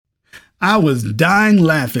I was dying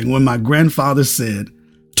laughing when my grandfather said,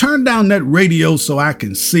 "Turn down that radio so I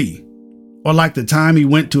can see." Or like the time he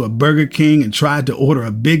went to a Burger King and tried to order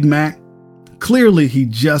a Big Mac. Clearly, he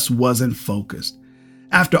just wasn't focused.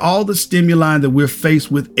 After all the stimuli that we're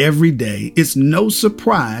faced with every day, it's no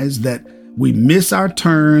surprise that we miss our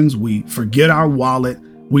turns, we forget our wallet,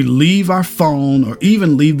 we leave our phone, or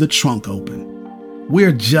even leave the trunk open.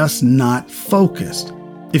 We're just not focused.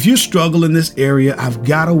 If you struggle in this area, I've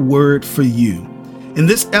got a word for you. In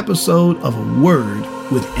this episode of A Word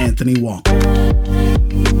with Anthony Walker.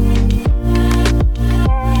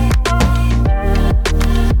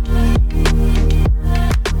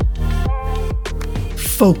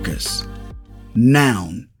 Focus.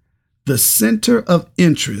 Noun. The center of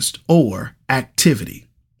interest or activity.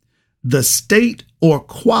 The state or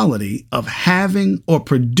quality of having or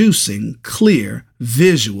producing clear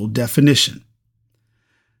visual definition.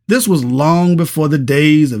 This was long before the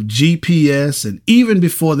days of GPS and even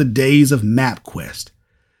before the days of MapQuest.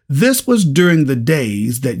 This was during the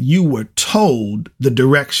days that you were told the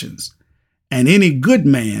directions, and any good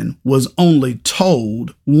man was only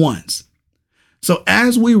told once. So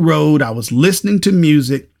as we rode, I was listening to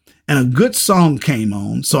music and a good song came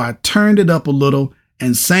on, so I turned it up a little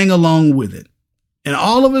and sang along with it. And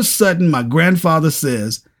all of a sudden, my grandfather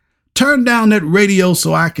says, "Turn down that radio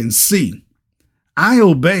so I can see." I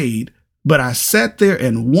obeyed, but I sat there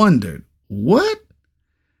and wondered, what?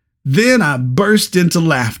 Then I burst into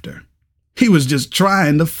laughter. He was just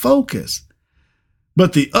trying to focus.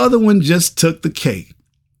 But the other one just took the cake.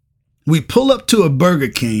 We pull up to a Burger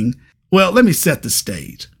King. Well, let me set the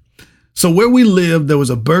stage. So where we lived, there was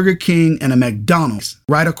a Burger King and a McDonald's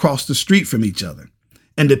right across the street from each other.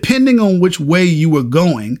 And depending on which way you were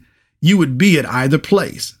going, you would be at either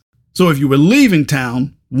place. So if you were leaving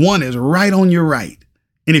town, one is right on your right.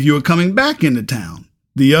 And if you were coming back into town,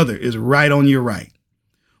 the other is right on your right.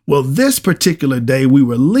 Well, this particular day we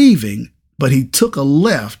were leaving, but he took a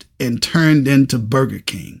left and turned into Burger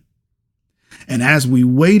King. And as we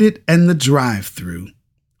waited in the drive-thru,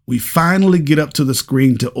 we finally get up to the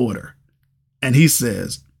screen to order. And he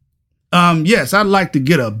says, yes, I'd like to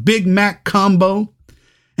get a Big Mac combo.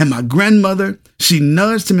 And my grandmother, she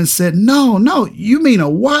nudged him and said, no, you mean a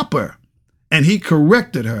Whopper. And he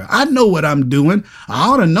corrected her. I know what I'm doing. I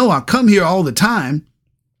ought to know. I come here all the time.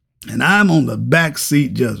 And I'm on the back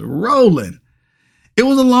seat just rolling. It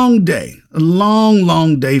was a long day, a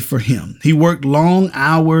long day for him. He worked long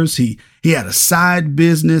hours. He had a side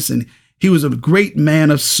business and he was a great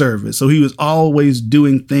man of service, so he was always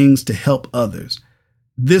doing things to help others.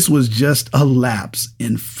 This was just a lapse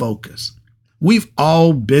in focus. We've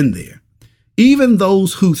all been there, even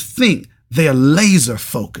those who think they're laser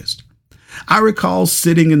focused. I recall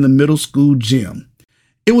sitting in the middle school gym.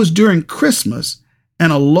 It was during Christmas,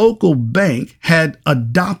 and a local bank had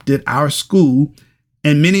adopted our school,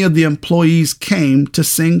 and many of the employees came to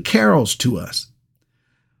sing carols to us.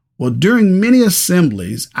 Well, during many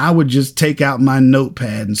assemblies, I would just take out my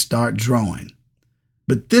notepad and start drawing.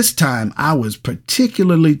 But this time I was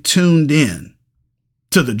particularly tuned in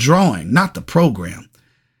to the drawing, not the program.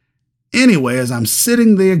 Anyway, as I'm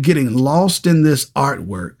sitting there getting lost in this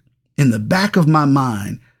artwork, in the back of my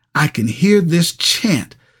mind, I can hear this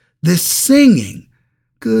chant, this singing,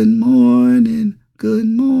 "Good morning, good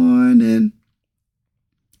morning."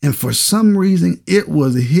 And for some reason, it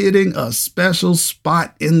was hitting a special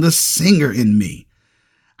spot in the singer in me.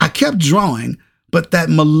 I kept drawing, but that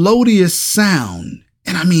melodious sound,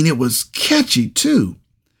 and I mean, it was catchy too.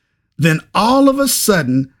 Then all of a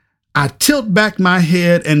sudden, I tilt back my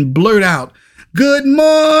head and blurt out, "Good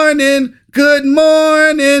morning, good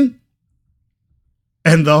morning."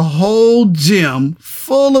 And the whole gym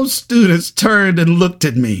full of students turned and looked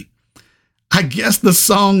at me. I guess the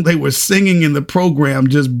song they were singing in the program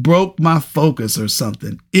just broke my focus or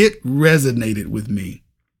something. It resonated with me.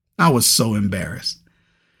 I was so embarrassed.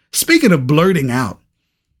 Speaking of blurting out,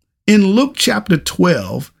 in Luke chapter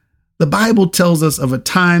 12, the Bible tells us of a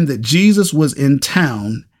time that Jesus was in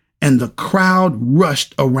town and the crowd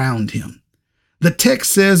rushed around him. The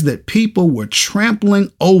text says that people were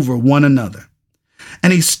trampling over one another.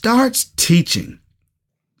 And he starts teaching.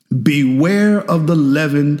 "Beware of the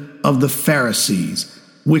leaven of the Pharisees,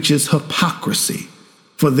 which is hypocrisy.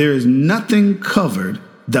 For there is nothing covered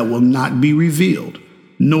that will not be revealed,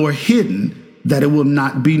 nor hidden that it will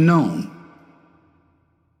not be known."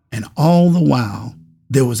 And all the while,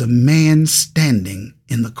 there was a man standing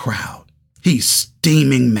in the crowd. He's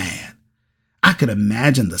steaming mad. I could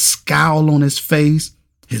imagine the scowl on his face,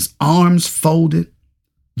 his arms folded.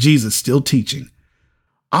 Jesus still teaching.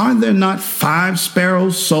 "Are there not 5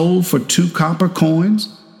 sparrows sold for 2 copper coins?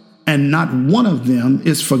 and not one of them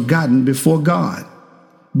is forgotten before God.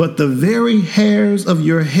 But the very hairs of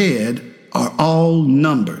your head are all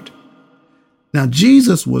numbered. Now,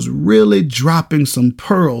 Jesus was really dropping some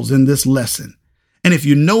pearls in this lesson. And if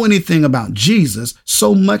you know anything about Jesus,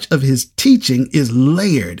 so much of his teaching is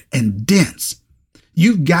layered and dense.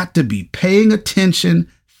 You've got to be paying attention,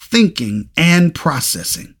 thinking, and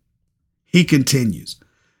processing. He continues,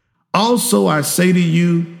 "Also I say to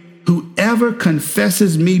you, whoever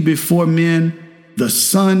confesses me before men, the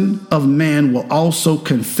Son of Man will also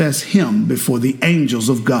confess him before the angels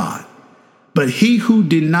of God. But he who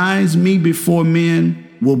denies me before men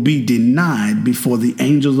will be denied before the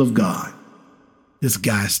angels of God." This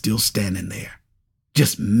guy's still standing there,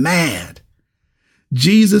 just mad.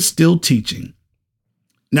 Jesus still teaching.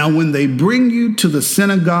 "Now, when they bring you to the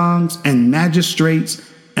synagogues and magistrates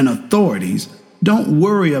and authorities, don't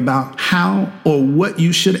worry about how or what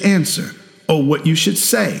you should answer or what you should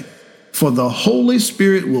say, for the Holy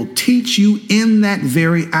Spirit will teach you in that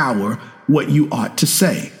very hour what you ought to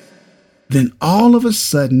say." Then all of a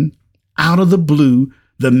sudden, out of the blue,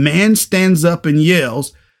 the man stands up and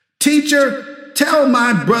yells, "Teacher, tell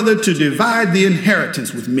my brother to divide the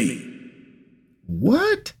inheritance with me."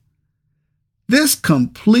 What? This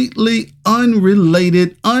completely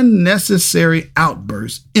unrelated, unnecessary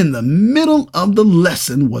outburst in the middle of the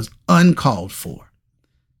lesson was uncalled for.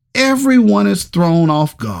 Everyone is thrown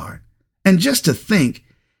off guard. And just to think,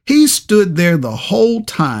 he stood there the whole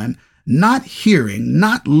time, not hearing,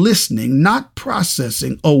 not listening, not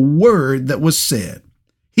processing a word that was said.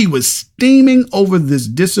 He was steaming over this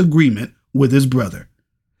disagreement with his brother.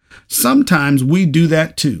 Sometimes we do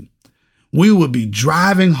that too. We will be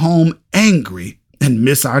driving home angry and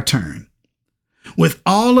miss our turn. With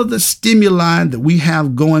all of the stimuli that we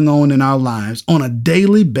have going on in our lives on a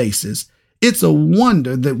daily basis, it's a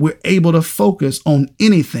wonder that we're able to focus on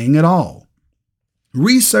anything at all.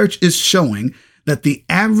 Research is showing that the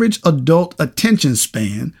average adult attention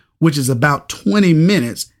span, which is about 20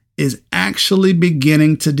 minutes, is actually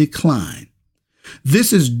beginning to decline.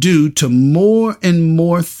 This is due to more and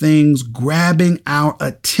more things grabbing our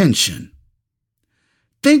attention.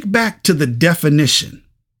 Think back to the definition.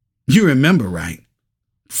 You remember, right?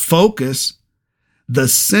 Focus, the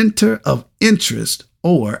center of interest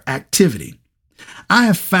or activity. I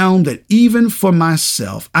have found that even for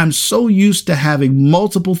myself, I'm so used to having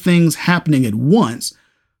multiple things happening at once,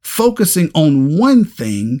 focusing on one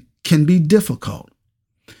thing can be difficult.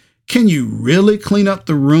 Can you really clean up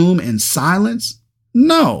the room in silence?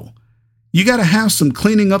 No. You got to have some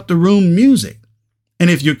cleaning up the room music. And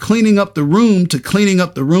if you're cleaning up the room to cleaning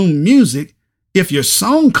up the room music, if your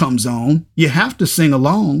song comes on, you have to sing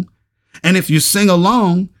along. And if you sing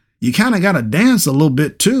along, you kind of got to dance a little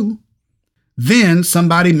bit too. Then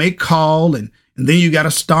somebody may call and then you got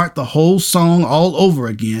to start the whole song all over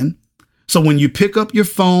again. So when you pick up your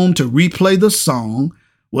phone to replay the song,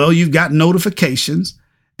 well, you've got notifications.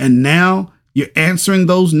 And now you're answering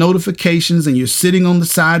those notifications and you're sitting on the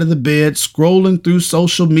side of the bed, scrolling through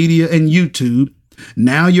social media and YouTube.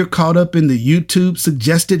 Now you're caught up in the YouTube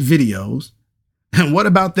suggested videos. And what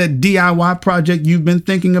about that DIY project you've been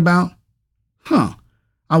thinking about?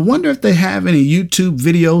 I wonder if they have any YouTube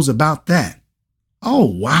videos about that. Oh,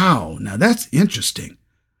 wow. Now that's interesting.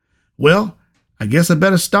 Well, I guess I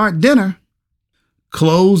better start dinner.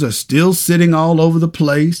 Clothes are still sitting all over the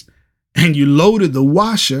place, and you loaded the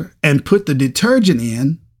washer and put the detergent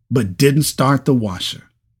in, but didn't start the washer.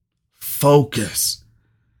 Focus.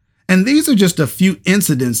 And these are just a few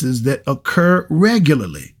incidences that occur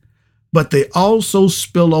regularly, but they also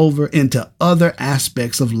spill over into other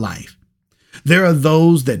aspects of life. There are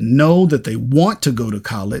those that know that they want to go to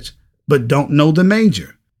college, but don't know the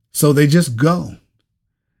major, so they just go.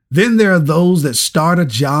 Then there are those that start a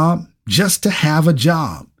job just to have a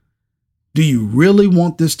job. Do you really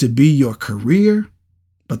want this to be your career?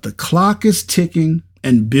 But the clock is ticking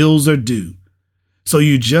and bills are due, so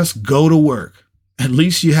you just go to work. At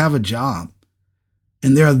least you have a job.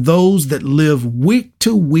 And there are those that live week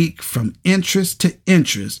to week from interest to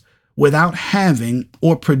interest without having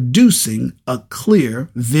or producing a clear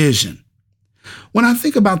vision. When I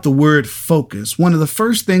think about the word focus, one of the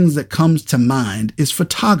first things that comes to mind is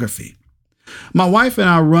photography. My wife and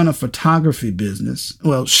I run a photography business.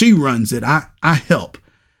 Well, she runs it. I help.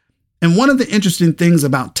 And one of the interesting things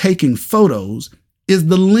about taking photos is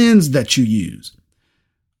the lens that you use.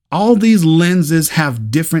 All these lenses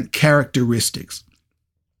have different characteristics.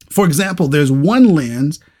 For example, there's one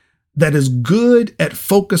lens that is good at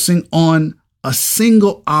focusing on a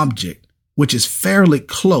single object, which is fairly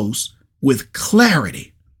close with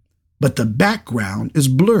clarity, but the background is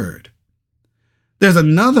blurred. There's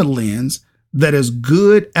another lens that is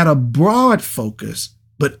good at a broad focus,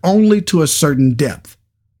 but only to a certain depth.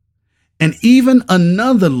 And even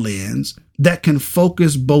another lens that can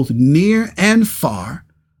focus both near and far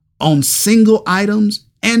on single items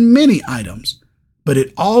and many items, but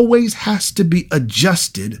it always has to be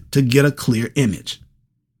adjusted to get a clear image.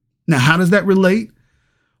 Now, how does that relate?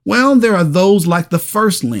 Well, there are those like the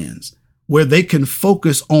first lens, where they can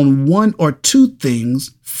focus on one or two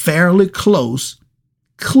things fairly close,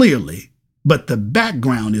 clearly, but the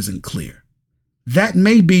background isn't clear. That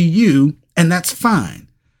may be you, and that's fine.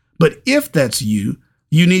 But if that's you,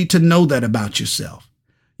 you need to know that about yourself.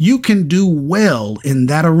 You can do well in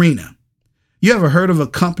that arena. You ever heard of a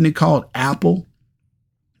company called Apple?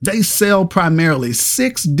 They sell primarily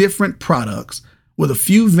 6 different products with a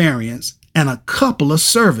few variants and a couple of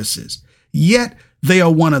services, yet they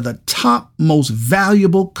are one of the top most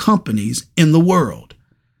valuable companies in the world.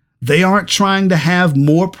 They aren't trying to have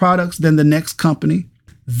more products than the next company.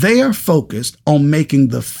 They are focused on making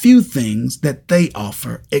the few things that they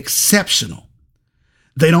offer exceptional.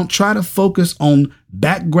 They don't try to focus on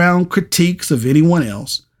background critiques of anyone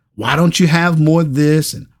else. Why don't you have more of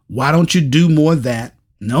this? And why don't you do more of that?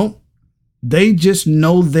 No. They just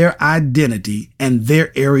know their identity and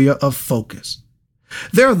their area of focus.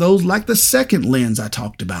 There are those like the second lens I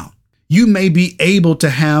talked about. You may be able to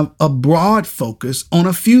have a broad focus on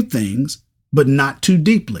a few things, but not too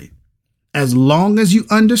deeply. As long as you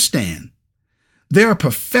understand, there are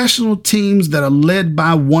professional teams that are led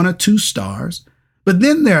by 1 or 2 stars, but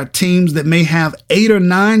then there are teams that may have 8 or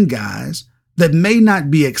 9 guys that may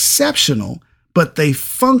not be exceptional, but they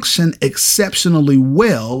function exceptionally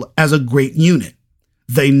well as a great unit.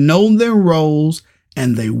 They know their roles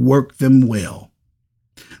and they work them well.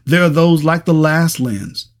 There are those like the last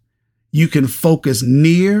lens. You can focus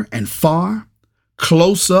near and far,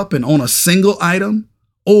 close up and on a single item,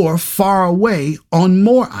 or far away on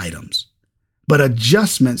more items. But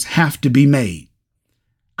adjustments have to be made.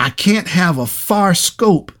 I can't have a far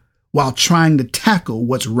scope while trying to tackle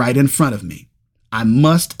what's right in front of me. I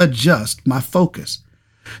must adjust my focus.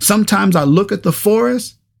 Sometimes I look at the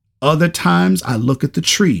forest, other times I look at the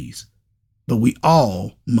trees. But we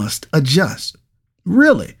all must adjust.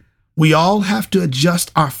 Really, we all have to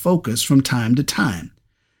adjust our focus from time to time.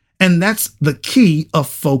 And that's the key of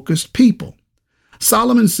focused people.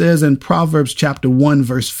 Solomon says in Proverbs chapter 1,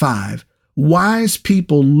 verse 5, wise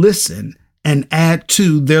people listen and add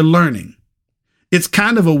to their learning. It's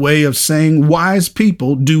kind of a way of saying wise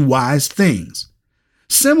people do wise things.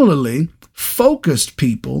 Similarly, focused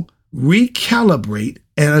people recalibrate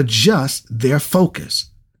and adjust their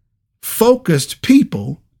focus. Focused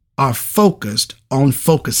people are focused on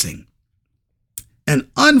focusing. And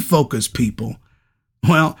unfocused people,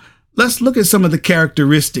 well, let's look at some of the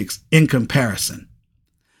characteristics in comparison.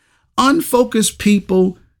 Unfocused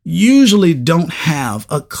people usually don't have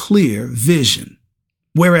a clear vision,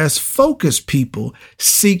 whereas focused people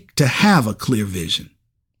seek to have a clear vision.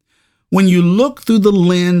 When you look through the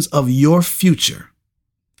lens of your future,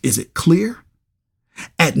 is it clear?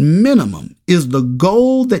 At minimum, is the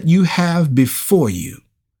goal that you have before you,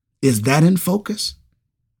 is that in focus?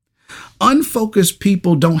 Unfocused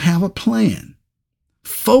people don't have a plan.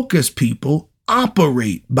 Focused people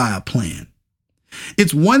operate by a plan.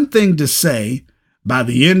 It's one thing to say, by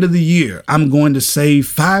the end of the year, I'm going to save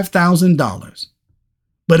 $5,000.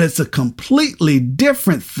 But it's a completely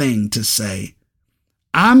different thing to say,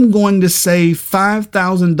 I'm going to save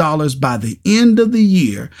 $5,000 by the end of the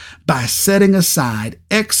year by setting aside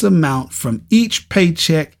X amount from each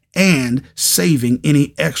paycheck and saving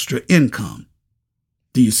any extra income.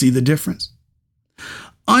 Do you see the difference?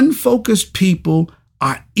 Unfocused people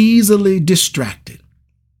are easily distracted.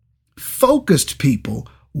 Focused people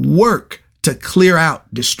work to clear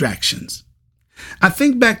out distractions. I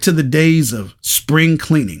think back to the days of spring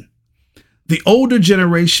cleaning. The older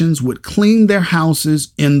generations would clean their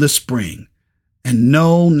houses in the spring. And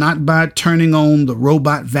no, not by turning on the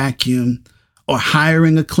robot vacuum or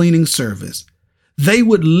hiring a cleaning service. They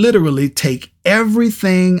would literally take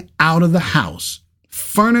everything out of the house,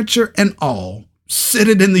 furniture and all, sit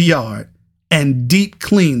it in the yard, and deep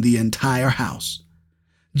clean the entire house.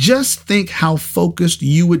 Just think how focused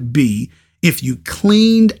you would be if you deep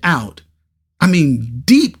cleaned out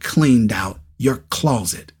your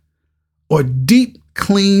closet, or deep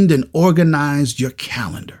cleaned and organized your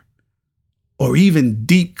calendar, or even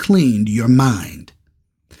deep cleaned your mind.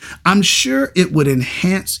 I'm sure it would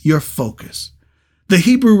enhance your focus. The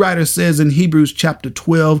Hebrew writer says in Hebrews chapter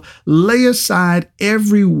 12, lay aside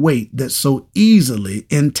every weight that so easily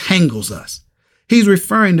entangles us. He's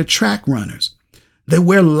referring to track runners. They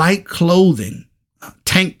wear light clothing,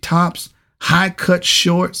 tank tops, high-cut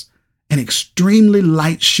shorts, and extremely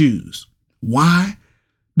light shoes. Why?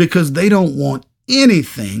 Because they don't want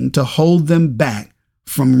anything to hold them back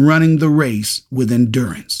from running the race with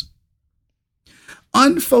endurance.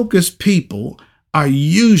 Unfocused people are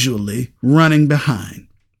usually running behind.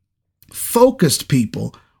 Focused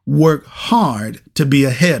people work hard to be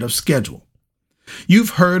ahead of schedule.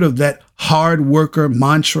 You've heard of that hard worker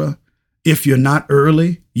mantra: if you're not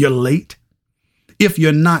early, you're late. If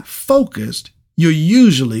you're not focused, you're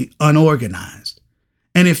usually unorganized.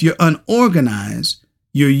 And if you're unorganized,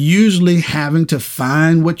 you're usually having to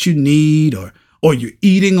find what you need, or you're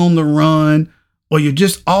eating on the run, or you're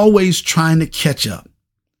just always trying to catch up.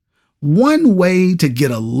 One way to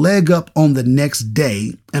get a leg up on the next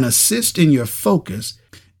day and assist in your focus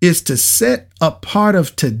is to set a part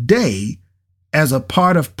of today as a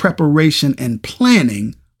part of preparation and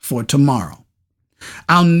planning for tomorrow.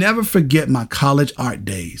 I'll never forget my college art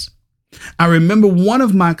days. I remember one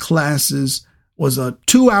of my classes was a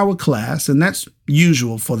 2-hour class, and that's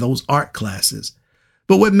usual for those art classes.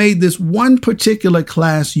 But what made this one particular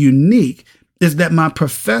class unique is that my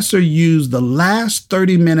professor used the last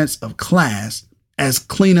 30 minutes of class as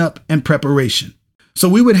cleanup and preparation. So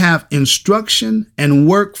we would have instruction and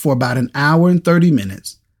work for about an hour and 30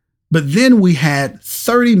 minutes. But then we had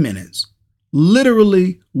 30 minutes,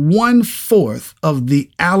 literally 1/4 of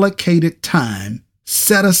the allocated time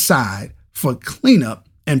set aside for cleanup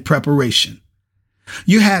and preparation.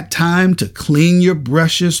 You had time to clean your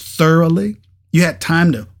brushes thoroughly. You had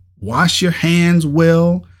time to wash your hands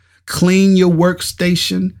well, clean your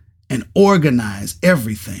workstation, and organize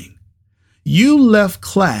everything. You left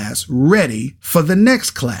class ready for the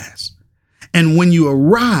next class. And when you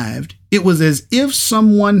arrived, it was as if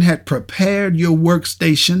someone had prepared your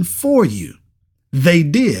workstation for you. They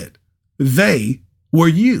did. They were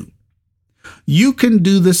you. You can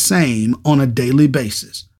do the same on a daily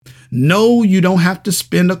basis. No, you don't have to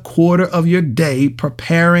spend a quarter of your day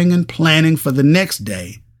preparing and planning for the next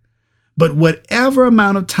day. But whatever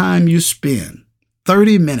amount of time you spend,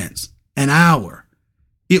 30 minutes, an hour,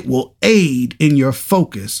 it will aid in your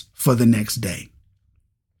focus for the next day.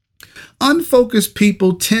 Unfocused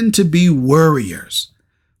people tend to be worriers.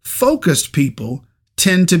 Focused people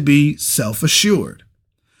tend to be self-assured.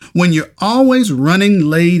 When you're always running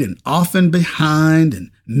late and often behind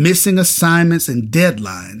and missing assignments and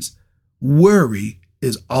deadlines, worry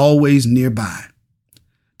is always nearby.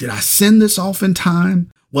 Did I send this off in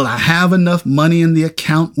time? Will I have enough money in the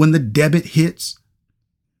account when the debit hits?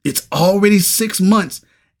 It's already 6 months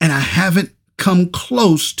and I haven't come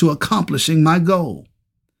close to accomplishing my goal.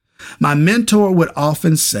 My mentor would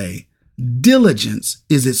often say, diligence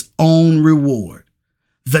is its own reward.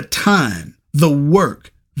 The time, the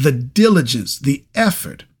work, the diligence, the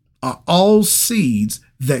effort are all seeds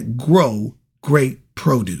that grow great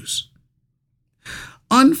produce.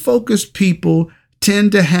 Unfocused people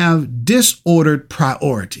tend to have disordered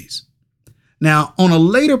priorities. Now, on a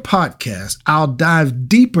later podcast, I'll dive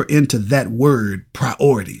deeper into that word,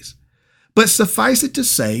 priorities. But suffice it to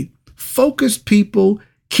say, focused people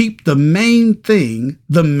keep the main thing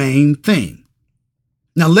the main thing.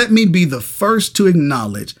 Now, let me be the first to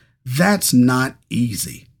acknowledge that's not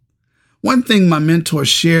easy. One thing my mentor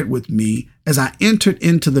shared with me as I entered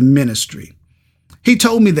into the ministry, he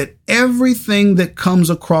told me that everything that comes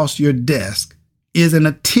across your desk is in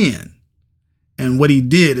a 10. And what he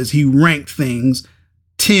did is he ranked things,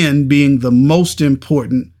 10 being the most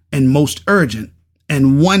important and most urgent,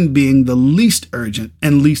 and 1 being the least urgent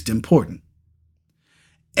and least important.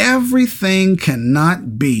 Everything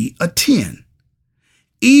cannot be a 10.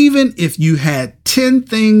 Even if you had 10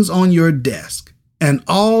 things on your desk and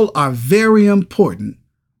all are very important,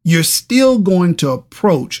 you're still going to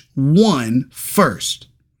approach 1 first.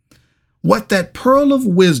 What that pearl of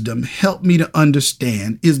wisdom helped me to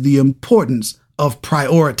understand is the importance of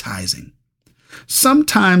prioritizing.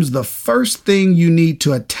 Sometimes the first thing you need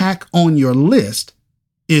to attack on your list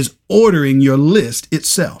is ordering your list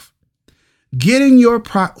itself. Getting your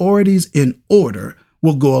priorities in order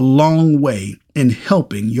will go a long way in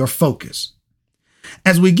helping your focus.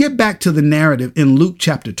 As we get back to the narrative in Luke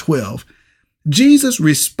chapter 12, Jesus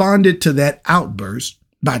responded to that outburst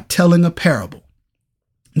by telling a parable.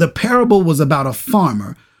 The parable was about a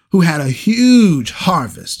farmer who had a huge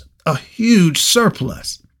harvest, a huge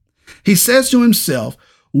surplus. He says to himself,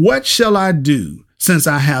 "What shall I do since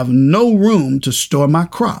I have no room to store my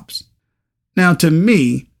crops?" Now, to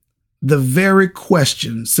me, the very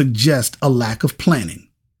question suggests a lack of planning.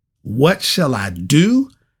 What shall I do?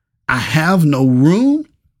 I have no room?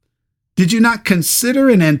 Did you not consider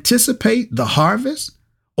and anticipate the harvest?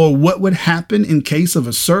 or what would happen in case of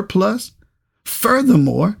a surplus?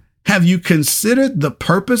 Furthermore, have you considered the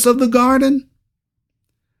purpose of the garden?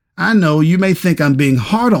 I know you may think I'm being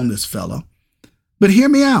hard on this fellow, but hear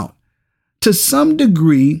me out. To some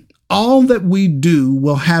degree, all that we do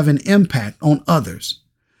will have an impact on others.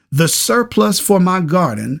 The surplus for my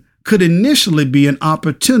garden could initially be an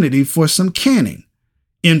opportunity for some canning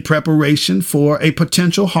in preparation for a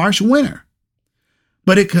potential harsh winter.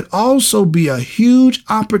 But it could also be a huge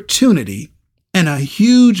opportunity and a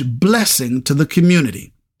huge blessing to the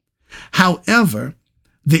community. However,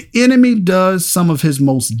 the enemy does some of his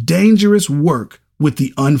most dangerous work with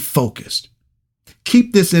the unfocused.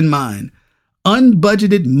 Keep this in mind.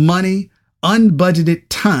 Unbudgeted money, unbudgeted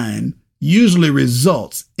time usually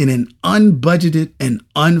results in an unbudgeted and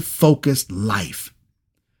unfocused life.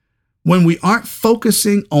 When we aren't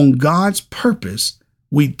focusing on God's purpose,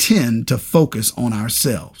 we tend to focus on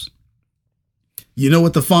ourselves. You know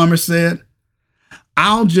what the farmer said?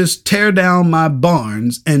 I'll just tear down my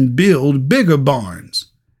barns and build bigger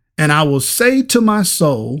barns. And I will say to my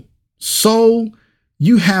soul, soul,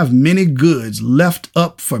 you have many goods left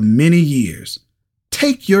up for many years.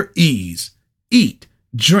 Take your ease, eat,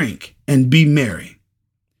 drink, and be merry.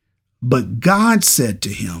 But God said to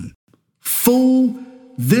him, Fool,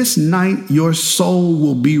 this night your soul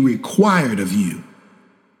will be required of you.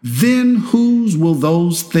 Then whose will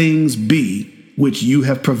those things be which you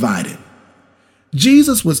have provided?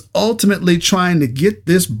 Jesus was ultimately trying to get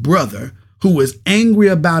this brother who was angry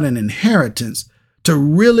about an inheritance to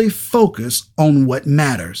really focus on what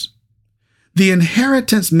matters. The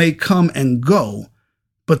inheritance may come and go,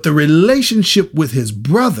 but the relationship with his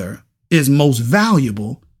brother is most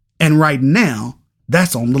valuable, and right now,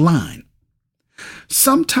 that's on the line.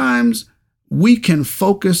 Sometimes we can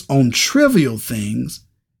focus on trivial things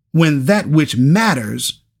when that which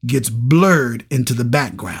matters gets blurred into the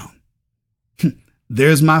background.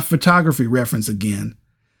 There's my photography reference again.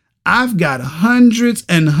 I've got hundreds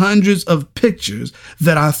and hundreds of pictures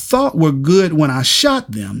that I thought were good when I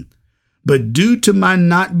shot them, but due to my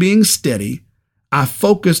not being steady, I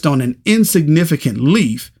focused on an insignificant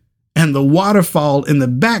leaf and the waterfall in the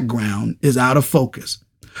background is out of focus.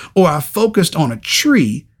 Or I focused on a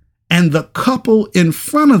tree and the couple in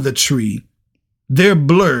front of the tree, they're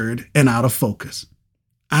blurred and out of focus.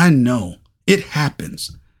 I know it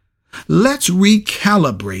happens. Let's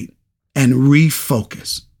recalibrate and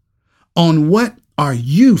refocus. On what are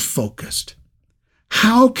you focused?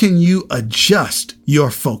 How can you adjust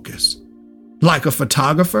your focus? Like a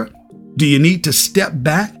photographer, do you need to step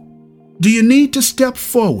back? Do you need to step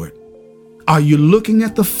forward? Are you looking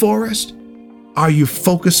at the forest? Are you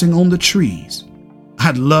focusing on the trees?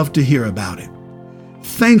 I'd love to hear about it.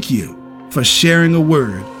 Thank you for sharing a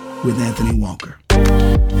word with Anthony Walker.